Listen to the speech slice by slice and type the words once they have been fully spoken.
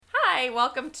Hi,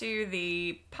 welcome to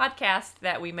the podcast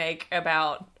that we make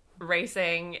about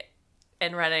racing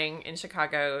and running in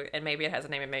Chicago, and maybe it has a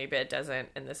name and maybe it doesn't,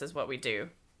 and this is what we do.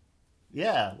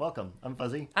 Yeah, welcome. I'm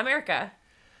Fuzzy. I'm Erica.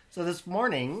 So this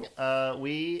morning,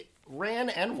 we ran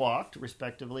and walked,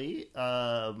 respectively,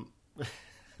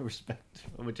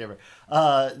 whichever.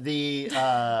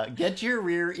 Get Your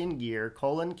Rear in Gear,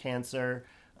 Cancer,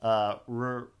 Walk...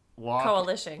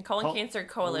 Coalition. Cancer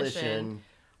Coalition.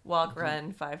 Walk,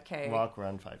 run, 5K. Walk,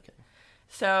 run, 5K.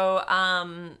 So,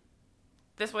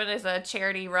 this one is a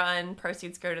charity run.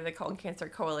 Proceeds go to the Colon Cancer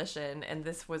Coalition, and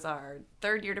this was our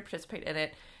third year to participate in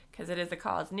it because it is a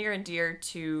cause near and dear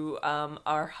to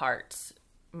our hearts.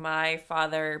 My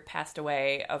father passed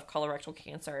away of colorectal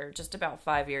cancer just about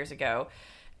 5 years ago,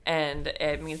 and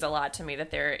it means a lot to me that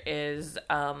there is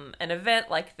an event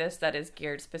like this that is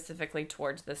geared specifically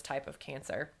towards this type of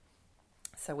cancer,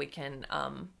 so we can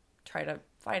try to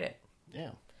fight it.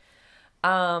 Yeah.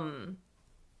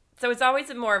 So it's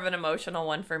always more of an emotional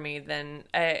one for me than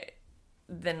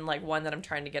like one that I'm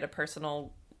trying to get a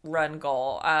personal run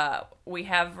goal. I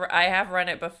have run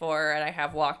it before and I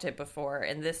have walked it before.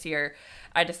 And this year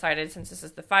I decided, since this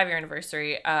is the 5-year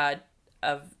anniversary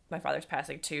of my father's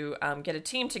passing, to get a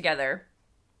team together.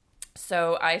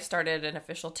 So I started an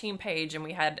official team page and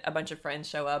we had a bunch of friends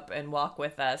show up and walk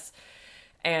with us.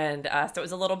 And so it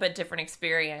was a little bit different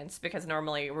experience because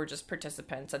normally we're just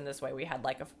participants, and this way we had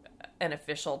like an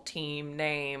official team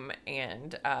name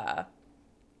and a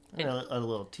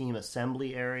little team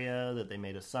assembly area that they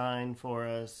made a sign for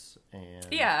us. And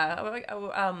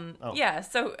yeah.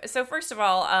 So first of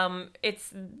all,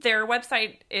 it's their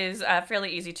website is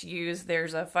fairly easy to use.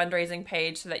 There's a fundraising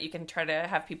page so that you can try to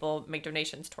have people make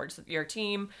donations towards your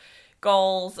team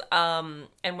goals, and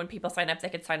when people sign up, they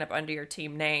could sign up under your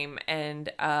team name,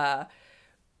 and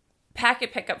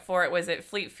packet pickup for it was at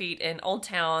Fleet Feet in Old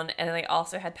Town, and they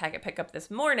also had packet pickup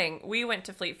this morning. We went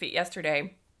to Fleet Feet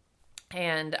yesterday,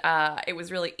 and it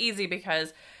was really easy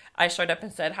because I showed up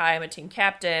and said, "Hi, I'm a team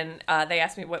captain." They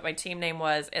asked me what my team name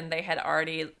was, and they had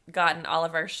already gotten all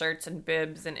of our shirts and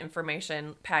bibs and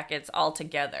information packets all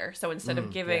together. So instead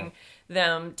of giving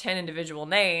them 10 individual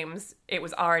names, it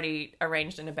was already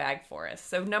arranged in a bag for us.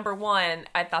 So number one,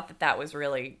 I thought that was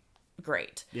really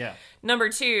great. Yeah. Number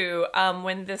two,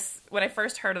 when I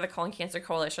first heard of the Colon Cancer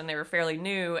Coalition, they were fairly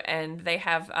new, and they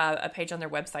have a page on their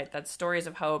website that's stories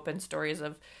of hope and stories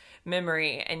of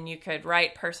memory, and you could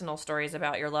write personal stories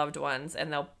about your loved ones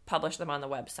and they'll publish them on the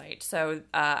website. So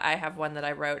I have one that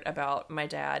I wrote about my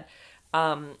dad,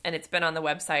 and it's been on the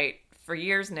website for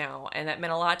years now, and that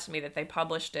meant a lot to me that they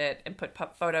published it and put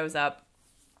photos up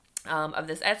of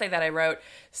this essay that I wrote.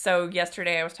 So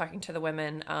yesterday I was talking to the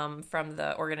women from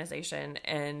the organization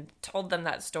and told them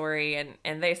that story,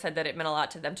 and they said that it meant a lot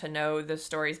to them to know the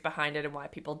stories behind it and why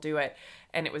people do it.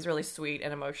 And it was really sweet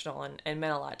and emotional and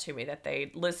meant a lot to me that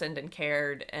they listened and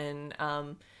cared. And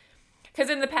because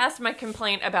in the past, my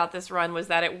complaint about this run was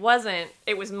that it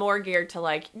was more geared to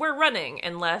like, we're running,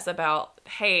 and less about,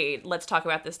 hey, let's talk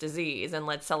about this disease and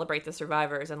let's celebrate the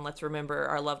survivors and let's remember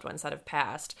our loved ones that have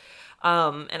passed.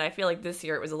 And I feel like this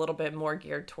year it was a little bit more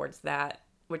geared towards that,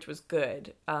 which was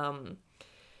good.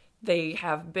 They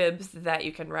have bibs that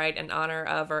you can write in honor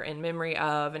of or in memory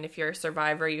of. And if you're a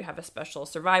survivor, you have a special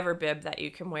survivor bib that you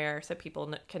can wear so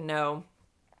people can know.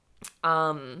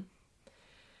 So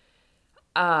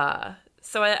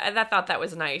I thought that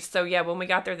was nice. So yeah, when we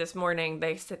got there this morning,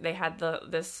 they had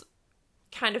this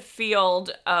kind of field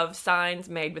of signs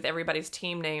made with everybody's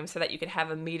team name so that you could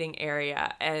have a meeting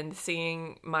area, and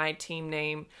seeing my team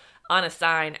name on a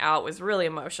sign out was really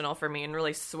emotional for me and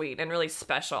really sweet and really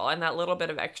special. And that little bit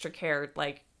of extra care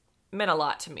like meant a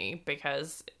lot to me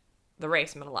because the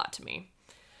race meant a lot to me.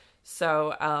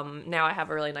 So now I have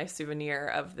a really nice souvenir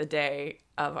of the day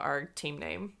of our team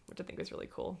name, which I think was really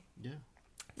cool. Yeah.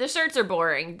 The shirts are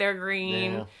boring. They're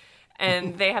green,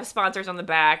 and they have sponsors on the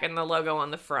back and the logo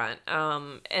on the front.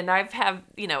 And I've had,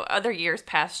 other years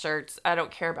past shirts. I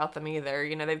don't care about them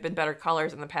either. They've been better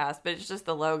colors in the past, but it's just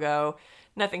the logo.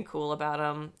 Nothing cool about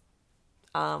them.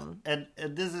 And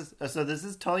this is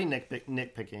totally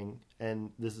nitpicking,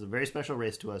 and this is a very special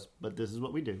race to us, but this is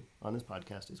what we do on this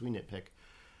podcast is we nitpick.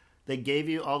 They gave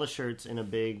you all the shirts in a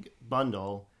big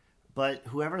bundle, but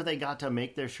whoever they got to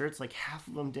make their shirts, like half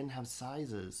of them didn't have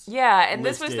sizes. Yeah, and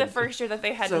listed. This was the first year that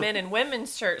they had men and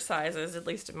women's shirt sizes, at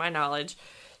least in my knowledge.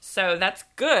 So that's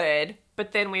good.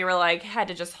 But then we were like, had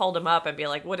to just hold them up and be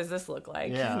like, what does this look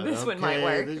like? Yeah, this one might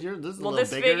work. This is Will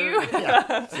this fit bigger. you?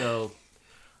 Yeah. So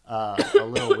a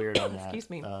little weird on that. Excuse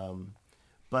me.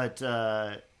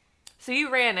 So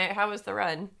you ran it. How was the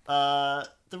run? The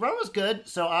run was good.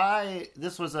 So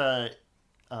this was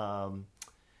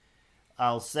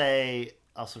I'll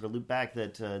sort of loop back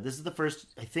that this is the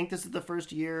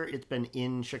first year it's been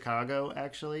in Chicago,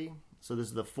 actually. So this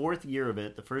is the fourth year of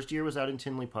it. The first year was out in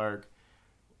Tinley Park.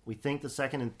 We think the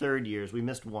second and third years, we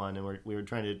missed one, and we were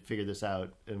trying to figure this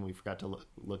out, and we forgot to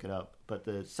look it up. But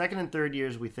the second and third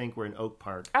years, we think, were in Oak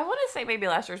Park. I want to say maybe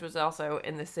last year's was also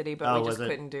in the city, but we just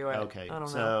couldn't do it. Okay, I don't know.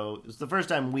 So it's the first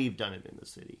time we've done it in the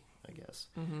city, I guess.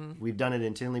 Mm-hmm. We've done it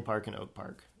in Tinley Park and Oak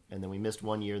Park, and then we missed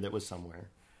one year that was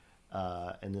somewhere.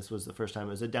 And this was the first time.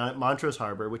 It was down at Montrose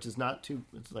Harbor, which is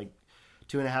it's like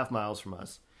 2.5 miles from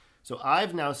us. So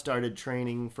I've now started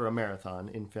training for a marathon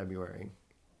in February.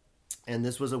 And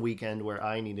this was a weekend where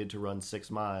I needed to run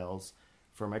 6 miles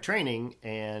for my training.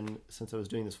 And since I was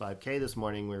doing this 5K this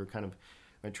morning, we were kind of,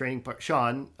 my training part,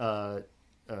 Shaun,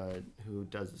 who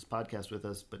does this podcast with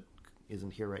us, but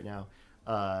isn't here right now.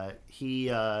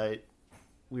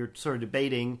 We were sort of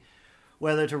debating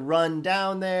whether to run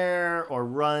down there or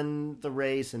run the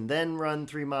race and then run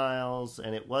 3 miles.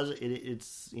 And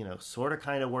it's sort of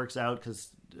kind of works out because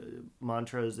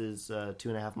Montrose is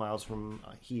 2.5 miles from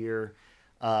here.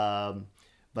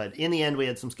 But in the end, we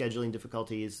had some scheduling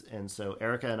difficulties, and so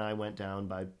Erica and I went down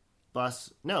by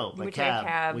bus. No, by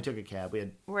cab. We took a cab.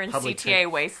 We're in CTA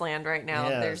wasteland right now.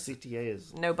 Yeah, There's CTA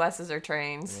is no buses or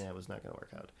trains. Yeah, it was not going to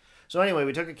work out. So anyway,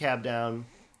 we took a cab down,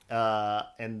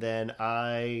 and then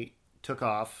I took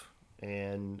off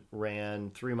and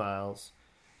ran 3 miles,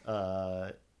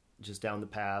 just down the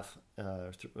path,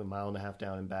 1.5 miles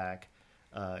down and back.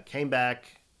 Came back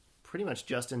pretty much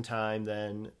just in time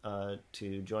then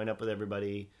to join up with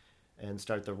everybody and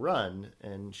start the run.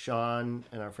 And Shaun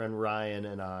and our friend Ryan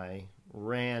and I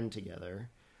ran together.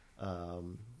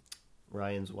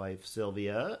 Ryan's wife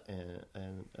Sylvia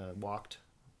and walked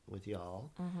with y'all.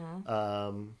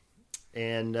 Mm-hmm.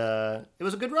 And it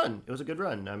was a good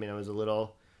run. I mean, I was a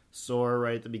little sore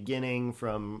right at the beginning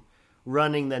from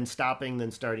running, then stopping,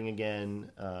 then starting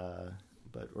again.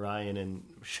 But Ryan and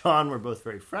Shaun were both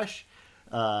very fresh.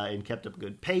 And kept up a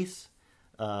good pace.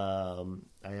 I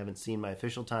haven't seen my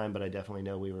official time, but I definitely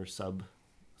know we were sub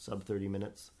 30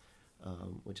 minutes,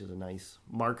 which is a nice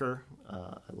marker.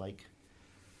 I like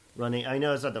running. I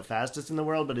know it's not the fastest in the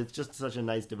world, but it's just such a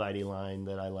nice dividing line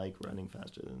that I like running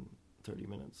faster than 30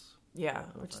 minutes. Yeah,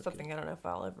 which is something I don't know if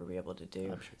I'll ever be able to do.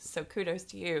 Sure. So kudos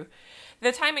to you.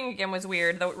 The timing again was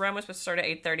weird. The run was supposed to start at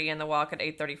 8:30 and the walk at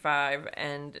 8:35,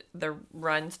 and the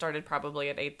run started probably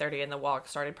at 8:30 and the walk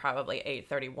started probably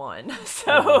 8:31.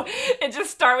 So it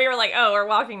just started. We were like, "Oh, we're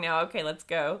walking now. Okay, let's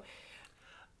go."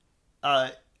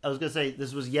 I was gonna say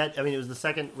this was it was the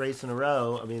second race in a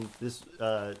row. I mean,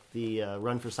 the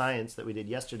Run for Science that we did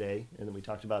yesterday, and that we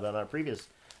talked about on our previous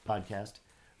podcast.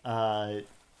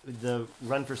 The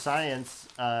Run for Science,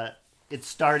 it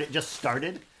just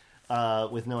started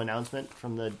with no announcement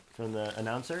from the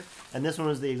announcer, and this one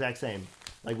was the exact same.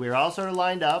 Like, we were all sort of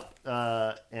lined up,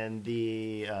 and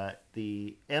the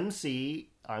MC,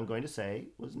 I'm going to say,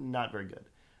 was not very good.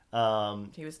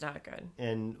 He was not good,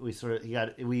 and we sort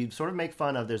of make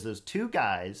fun of. There's those two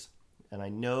guys, and I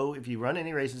know if you run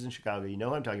any races in Chicago, you know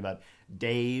who I'm talking about,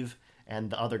 Dave and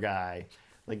the other guy.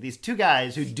 Like, these two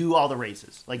guys who do all the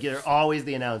races. Like, they're always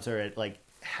the announcer at,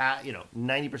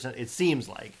 90%. It seems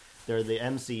like they're the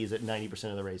MCs at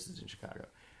 90% of the races in Chicago.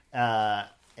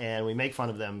 And we make fun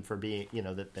of them for being,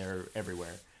 that they're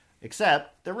everywhere.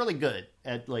 Except they're really good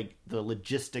at, the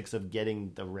logistics of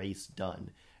getting the race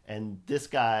done. And this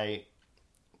guy,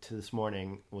 to this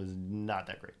morning, was not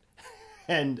that great.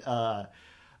 And,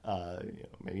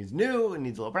 maybe he's new and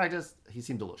needs a little practice. He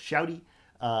seemed a little shouty.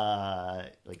 And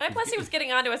plus he was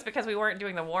getting onto us because we weren't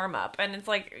doing the warm-up, and it's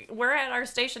like, we're at our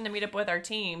station to meet up with our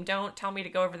team, don't tell me to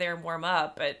go over there and warm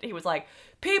up. But he was like,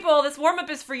 people, this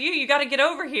warm-up is for you got to get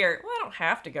over here. Well, I don't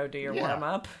have to go do your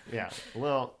warm-up. Yeah, a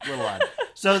little odd.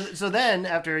 So then,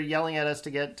 after yelling at us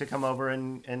to come over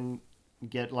and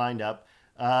get lined up,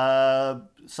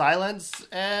 silence,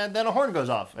 and then a horn goes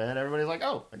off, and everybody's like,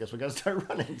 oh, I guess we got to start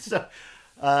running. So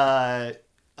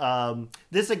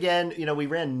this again, we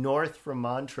ran north from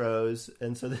Montrose,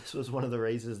 and so this was one of the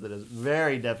races that has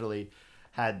very definitely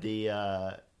had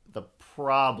the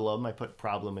problem. I put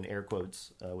problem in air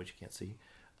quotes, which you can't see.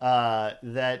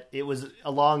 That it was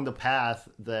along the path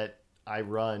that I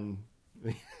run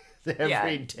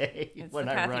every day. It's when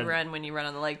the path you run when you run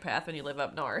on the lake path when you live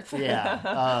up north.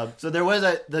 Yeah. So there was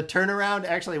the turnaround.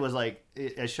 Actually, was like,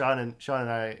 as Shaun and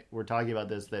I were talking about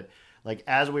this, that. Like,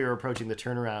 as we were approaching the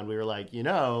turnaround, we were like,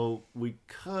 we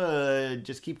could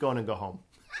just keep going and go home.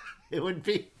 It would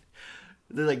be,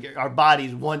 like, our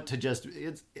bodies want to just,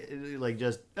 it's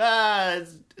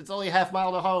only a half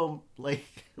mile to home.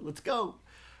 Like, let's go.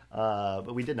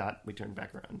 But we did not. We turned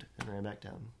back around and ran back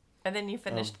down. And then you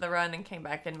finished the run and came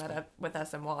back and met up with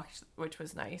us and walked, which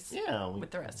was nice. Yeah. With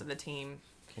the rest of the team.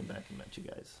 Came back and met you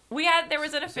guys. There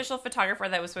was an official photographer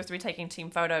that was supposed to be taking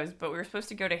team photos, but we were supposed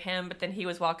to go to him, but then he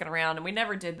was walking around and we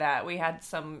never did that. We had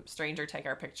some stranger take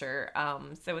our picture.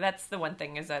 So that's the one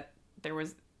thing is that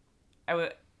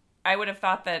I would have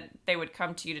thought that they would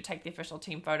come to you to take the official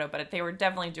team photo, but they were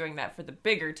definitely doing that for the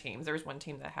bigger teams. There was one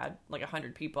team that had like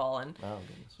 100 people, and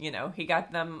he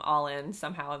got them all in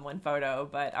somehow in one photo.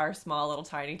 But our small little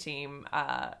tiny team,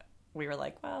 we were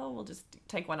like, well, we'll just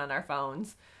take one on our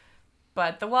phones.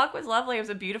 But the walk was lovely. It was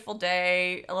a beautiful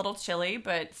day, a little chilly,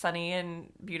 but sunny and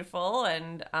beautiful.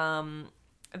 And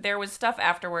there was stuff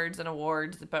afterwards and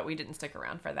awards, but we didn't stick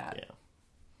around for that. Yeah.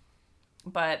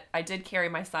 But I did carry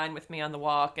my sign with me on the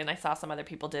walk, and I saw some other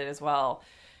people did as well,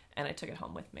 and I took it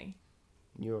home with me.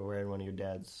 You were wearing one of your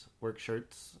dad's work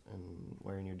shirts and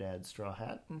wearing your dad's straw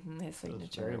hat. Mm-hmm, his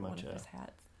signature, very one much of his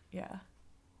hats. Yeah,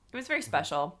 it was very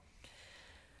special.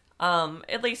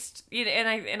 At least,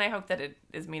 and I hope that it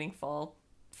is meaningful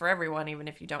for everyone, even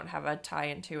if you don't have a tie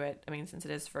into it. I mean, since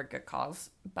it is for a good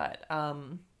cause, but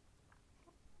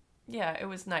yeah, it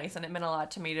was nice, and it meant a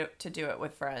lot to me to do it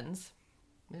with friends.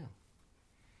 Yeah.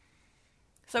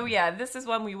 So yeah, this is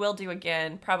one we will do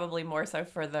again, probably more so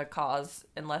for the cause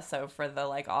and less so for the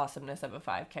like awesomeness of a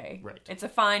 5K. Right. It's a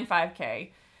fine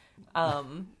 5K,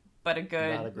 but a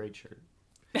good. Not a great shirt.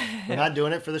 We're not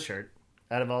doing it for the shirt.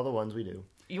 Out of all the ones we do,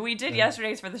 we did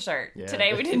yesterday's for the shirt. Yeah.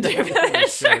 Today we didn't do it for the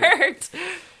shirt.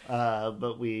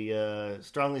 But we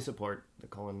strongly support the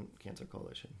Colon Cancer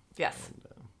Coalition. Yes.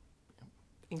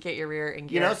 And get your rear and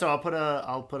gear. So I'll put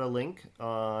a link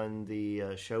on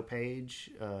the show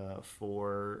page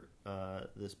for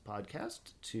this podcast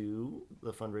to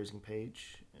the fundraising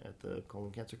page at the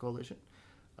Colon Cancer Coalition.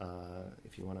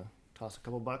 If you want to toss a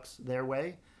couple bucks their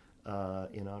way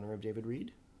in honor of David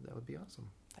Reed, that would be awesome.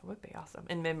 That would be awesome.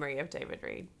 In memory of David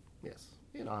Reed. Yes,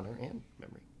 in honor and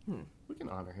memory. We can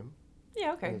honor him.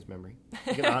 Yeah, okay. In his memory.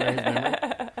 We can honor his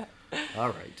memory. All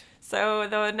right. So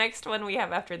the next one we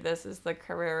have after this is the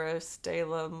Carreras de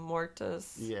la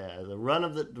Muertos. Yeah, the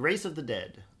Race of the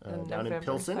Dead down in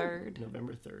Pilsen,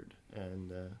 November 3rd.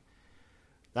 And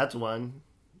that's one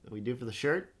that we do for the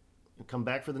shirt and come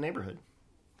back for the neighborhood.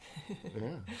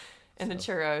 Yeah. And the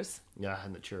churros. Yeah,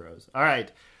 and the churros. All right.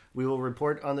 We will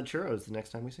report on the churros the next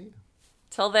time we see you.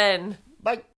 Till then. Bye.